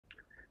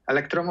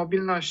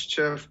Elektromobilność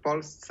w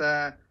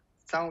Polsce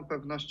z całą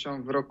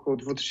pewnością w roku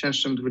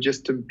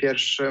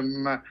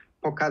 2021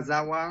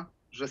 pokazała,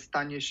 że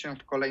stanie się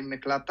w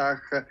kolejnych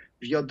latach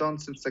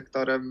wiodącym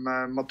sektorem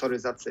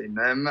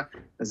motoryzacyjnym.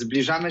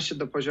 Zbliżamy się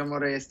do poziomu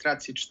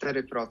rejestracji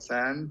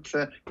 4%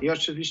 i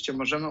oczywiście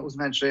możemy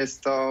uznać, że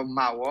jest to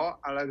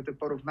mało, ale gdy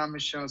porównamy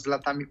się z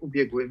latami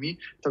ubiegłymi,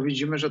 to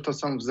widzimy, że to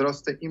są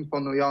wzrosty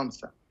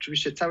imponujące.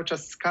 Oczywiście cały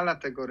czas skala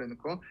tego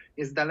rynku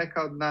jest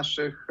daleka od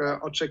naszych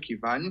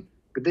oczekiwań.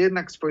 Gdy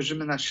jednak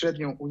spojrzymy na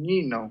średnią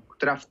unijną,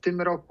 która w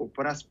tym roku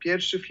po raz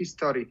pierwszy w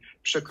historii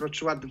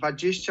przekroczyła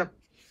 20%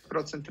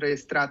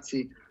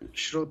 rejestracji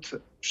wśród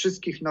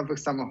wszystkich nowych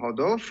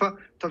samochodów,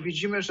 to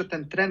widzimy, że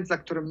ten trend, za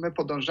którym my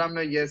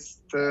podążamy,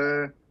 jest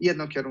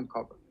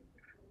jednokierunkowy.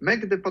 My,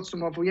 gdy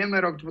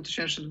podsumowujemy rok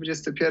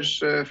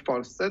 2021 w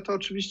Polsce, to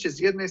oczywiście z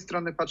jednej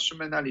strony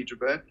patrzymy na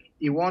liczby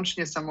i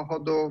łącznie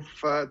samochodów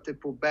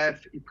typu BEV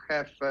i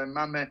PHEV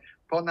mamy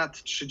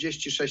ponad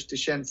 36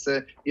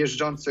 tysięcy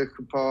jeżdżących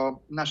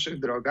po naszych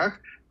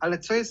drogach, ale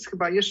co jest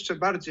chyba jeszcze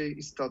bardziej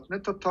istotne,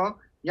 to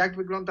jak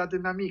wygląda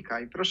dynamika.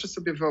 I proszę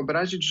sobie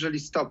wyobrazić, że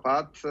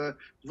listopad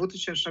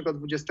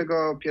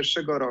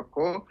 2021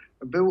 roku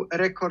był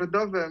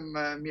rekordowym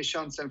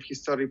miesiącem w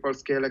historii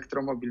polskiej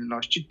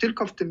elektromobilności.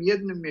 Tylko w tym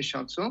jednym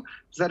miesiącu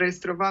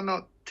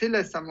zarejestrowano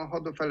tyle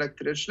samochodów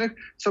elektrycznych,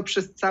 co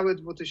przez cały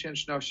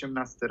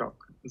 2018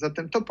 rok.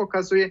 Zatem to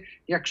pokazuje,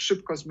 jak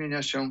szybko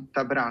zmienia się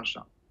ta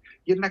branża.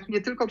 Jednak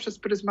nie tylko przez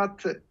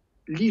pryzmat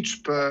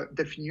liczb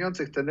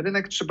definiujących ten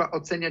rynek trzeba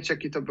oceniać,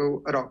 jaki to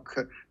był rok.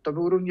 To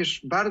był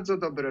również bardzo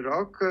dobry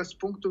rok z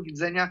punktu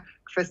widzenia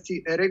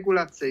kwestii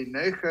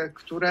regulacyjnych,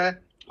 które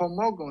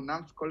pomogą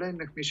nam w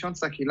kolejnych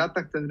miesiącach i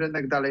latach ten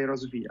rynek dalej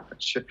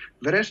rozwijać.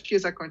 Wreszcie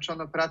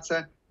zakończono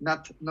pracę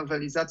nad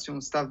nowelizacją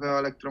ustawy o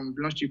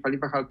elektromobilności i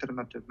paliwach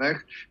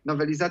alternatywnych.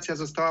 Nowelizacja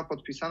została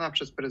podpisana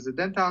przez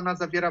prezydenta, ona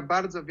zawiera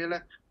bardzo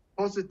wiele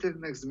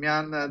pozytywnych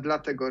zmian dla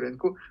tego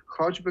rynku,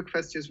 choćby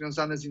kwestie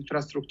związane z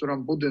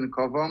infrastrukturą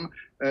budynkową,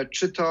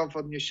 czy to w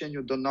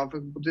odniesieniu do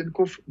nowych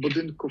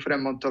budynków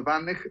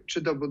remontowanych,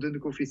 czy do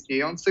budynków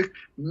istniejących.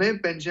 My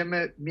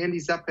będziemy mieli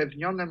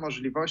zapewnione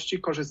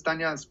możliwości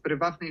korzystania z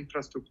prywatnej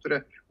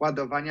infrastruktury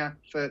ładowania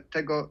w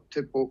tego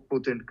typu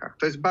budynkach.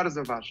 To jest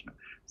bardzo ważne.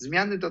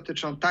 Zmiany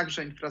dotyczą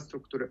także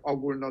infrastruktury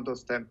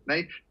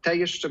ogólnodostępnej. Te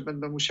jeszcze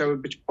będą musiały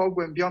być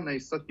pogłębione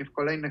istotnie w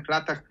kolejnych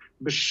latach,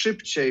 by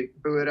szybciej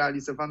były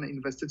realizowane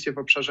inwestycje w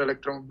obszarze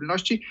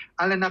elektromobilności,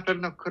 ale na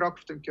pewno krok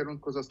w tym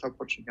kierunku został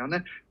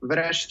poczyniony.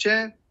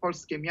 Wreszcie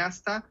polskie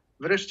miasta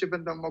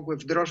będą mogły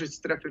wdrożyć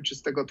strefy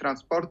czystego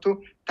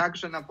transportu,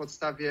 także na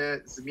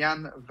podstawie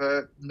zmian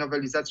w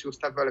nowelizacji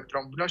ustawy o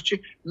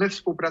elektromobilności. My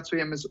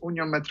współpracujemy z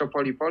Unią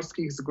Metropolii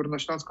Polskich, z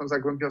Górnośląską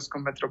Zagłębiowską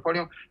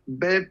Metropolią,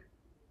 by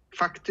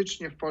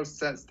faktycznie w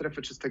Polsce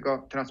strefy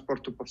czystego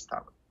transportu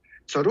powstały.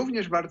 Co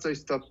również bardzo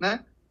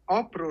istotne,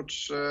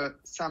 oprócz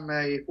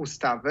samej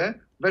ustawy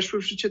weszły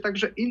w życie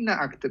także inne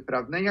akty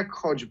prawne, jak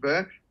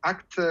choćby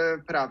akt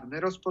prawny,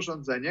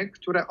 rozporządzenie,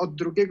 które od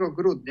 2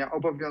 grudnia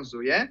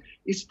obowiązuje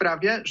i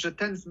sprawia, że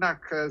ten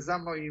znak za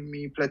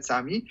moimi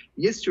plecami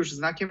jest już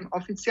znakiem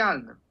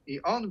oficjalnym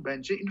i on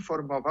będzie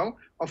informował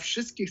o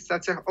wszystkich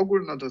stacjach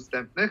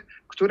ogólnodostępnych,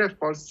 które w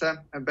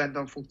Polsce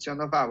będą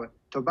funkcjonowały.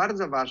 To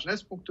bardzo ważne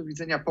z punktu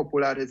widzenia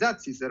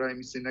popularyzacji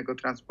zeroemisyjnego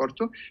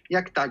transportu,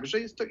 jak także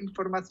jest to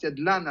informacja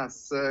dla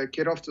nas,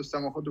 kierowców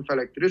samochodów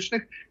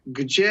elektrycznych,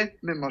 gdzie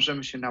my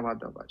możemy się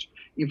naładować.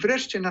 I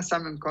wreszcie na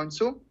samym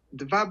końcu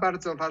 2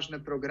 bardzo ważne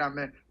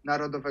programy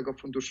Narodowego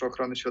Funduszu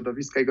Ochrony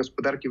Środowiska i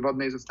Gospodarki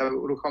Wodnej zostały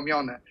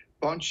uruchomione,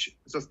 bądź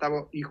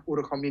zostało ich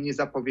uruchomienie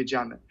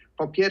zapowiedziane.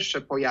 Po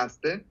pierwsze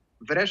pojazdy,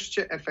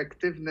 wreszcie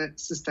efektywny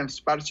system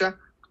wsparcia,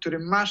 który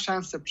ma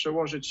szansę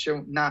przełożyć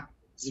się na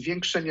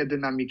zwiększenie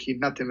dynamiki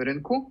na tym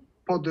rynku.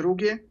 Po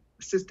drugie,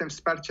 system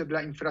wsparcia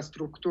dla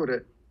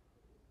infrastruktury.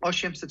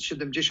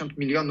 870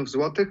 milionów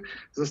złotych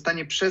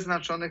zostanie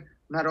przeznaczonych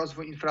na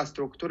rozwój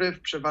infrastruktury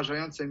w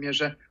przeważającej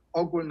mierze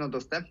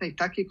ogólnodostępnej,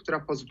 takiej, która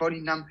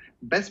pozwoli nam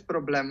bez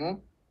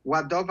problemu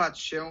ładować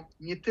się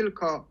nie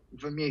tylko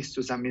w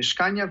miejscu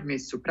zamieszkania, w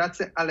miejscu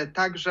pracy, ale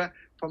także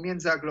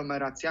pomiędzy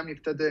aglomeracjami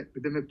wtedy,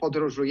 gdy my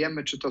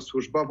podróżujemy, czy to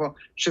służbowo,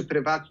 czy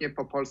prywatnie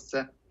po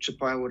Polsce, czy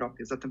po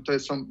Europie. Zatem to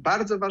są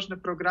bardzo ważne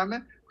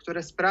programy,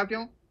 które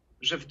sprawią,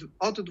 że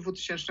od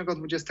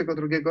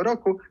 2022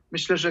 roku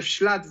myślę, że w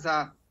ślad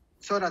za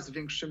coraz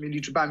większymi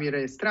liczbami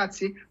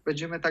rejestracji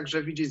będziemy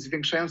także widzieć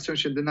zwiększającą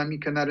się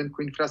dynamikę na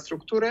rynku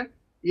infrastruktury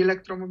i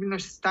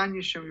elektromobilność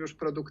stanie się już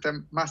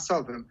produktem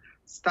masowym.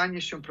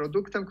 Stanie się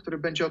produktem, który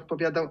będzie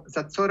odpowiadał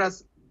za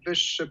coraz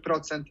wyższy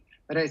procent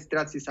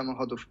rejestracji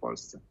samochodów w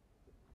Polsce.